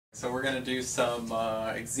So we're going to do some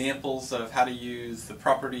examples of how to use the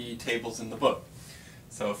property tables in the book.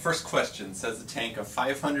 So first question says a tank of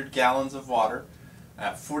 500 gallons of water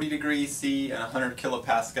at 40 degrees C and 100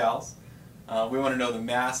 kilopascals. We want to know the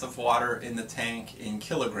mass of water in the tank in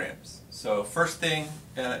kilograms. So first thing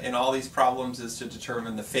in all these problems is to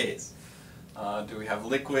determine the phase. Do we have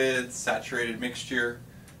liquid, saturated mixture,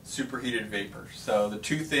 superheated vapor? So the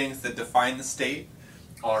two things that define the state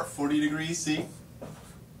are 40 degrees C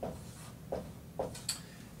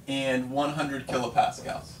and 100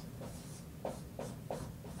 kilopascals.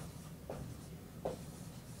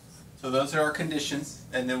 So those are our conditions,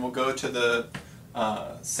 and then we'll go to the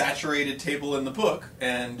saturated table in the book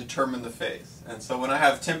and determine the phase. And so when I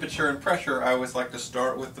have temperature and pressure, I always like to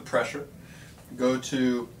start with the pressure. Go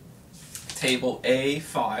to table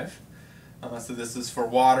A5. So this is for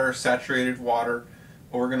water, saturated water,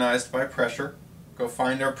 organized by pressure. Go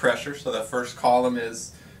find our pressure. So the first column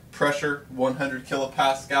is pressure, 100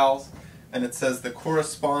 kilopascals, and it says the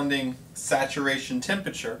corresponding saturation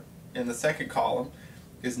temperature in the second column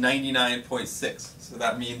is 99.6. So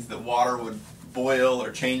that means that water would boil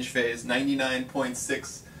or change phase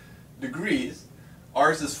 99.6 degrees.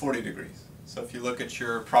 Ours is 40 degrees. So if you look at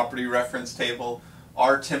your property reference table,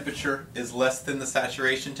 our temperature is less than the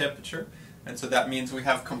saturation temperature, and so that means we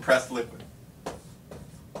have compressed liquid.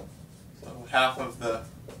 So half of the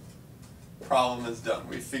problem is done.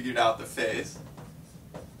 We figured out the phase.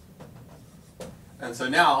 And so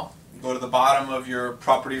now, go to the bottom of your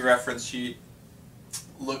property reference sheet,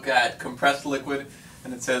 look at compressed liquid,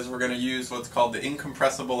 and it says we're going to use what's called the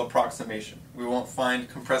incompressible approximation. We won't find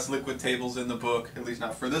compressed liquid tables in the book, at least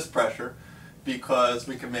not for this pressure, because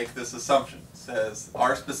we can make this assumption. It says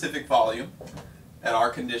our specific volume at our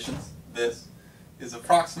conditions, this, is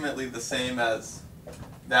approximately the same as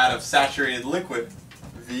that of saturated liquid,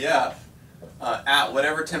 VF, at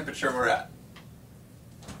whatever temperature we're at.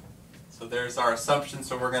 So there's our assumption.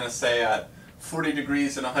 So we're going to say at 40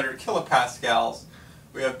 degrees and 100 kilopascals,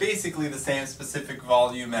 we have basically the same specific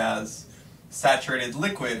volume as saturated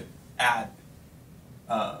liquid at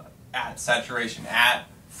saturation, at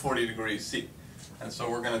 40 degrees C. And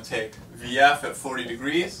so we're going to take VF at 40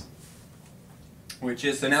 degrees, which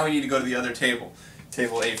is, so now we need to go to the other table,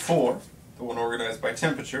 table A4, the one organized by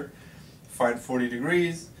temperature, find 40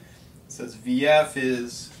 degrees. It says VF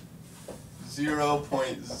is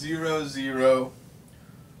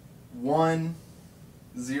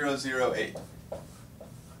 0.001008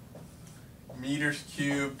 meters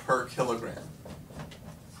cubed per kilogram.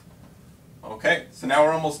 Okay, so now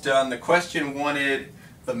we're almost done. The question wanted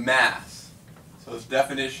the mass. So its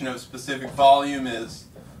definition of specific volume is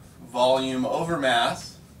volume over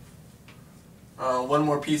mass. One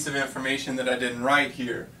more piece of information that I didn't write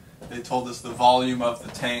here. They told us the volume of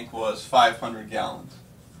the tank was 500 gallons.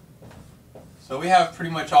 So we have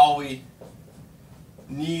pretty much all we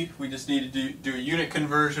need. We just need to do a unit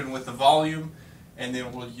conversion with the volume, and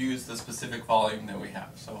then we'll use the specific volume that we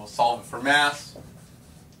have. So we'll solve it for mass.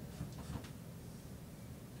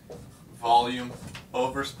 Volume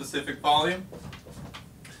over specific volume.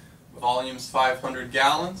 Volume's 500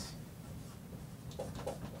 gallons.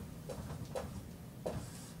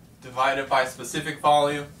 Divided by specific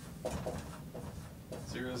volume,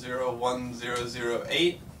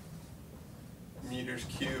 0.001008 meters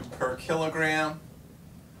cubed per kilogram.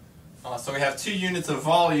 So we have two units of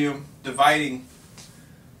volume dividing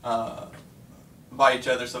by each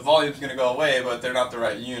other. So volume's going to go away, but they're not the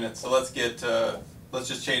right units. So let's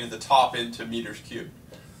just change the top into meters cubed.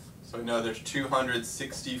 So we know there's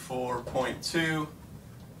 264.2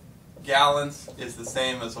 gallons is the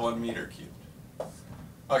same as 1 meter cubed.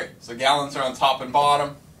 Okay, so gallons are on top and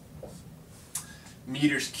bottom.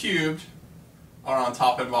 Meters cubed are on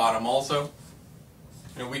top and bottom also.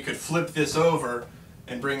 And we could flip this over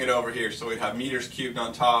and bring it over here. So we'd have meters cubed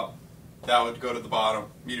on top. That would go to the bottom.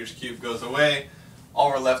 Meters cubed goes away.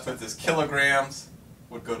 All we're left with is kilograms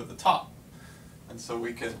would go to the top. And so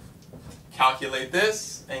we could calculate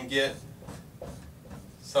this and get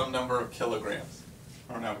some number of kilograms.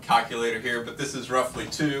 I don't have a calculator here, but this is roughly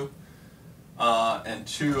 2. And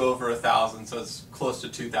 2 over 1,000, so it's close to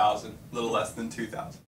 2,000, a little less than 2,000.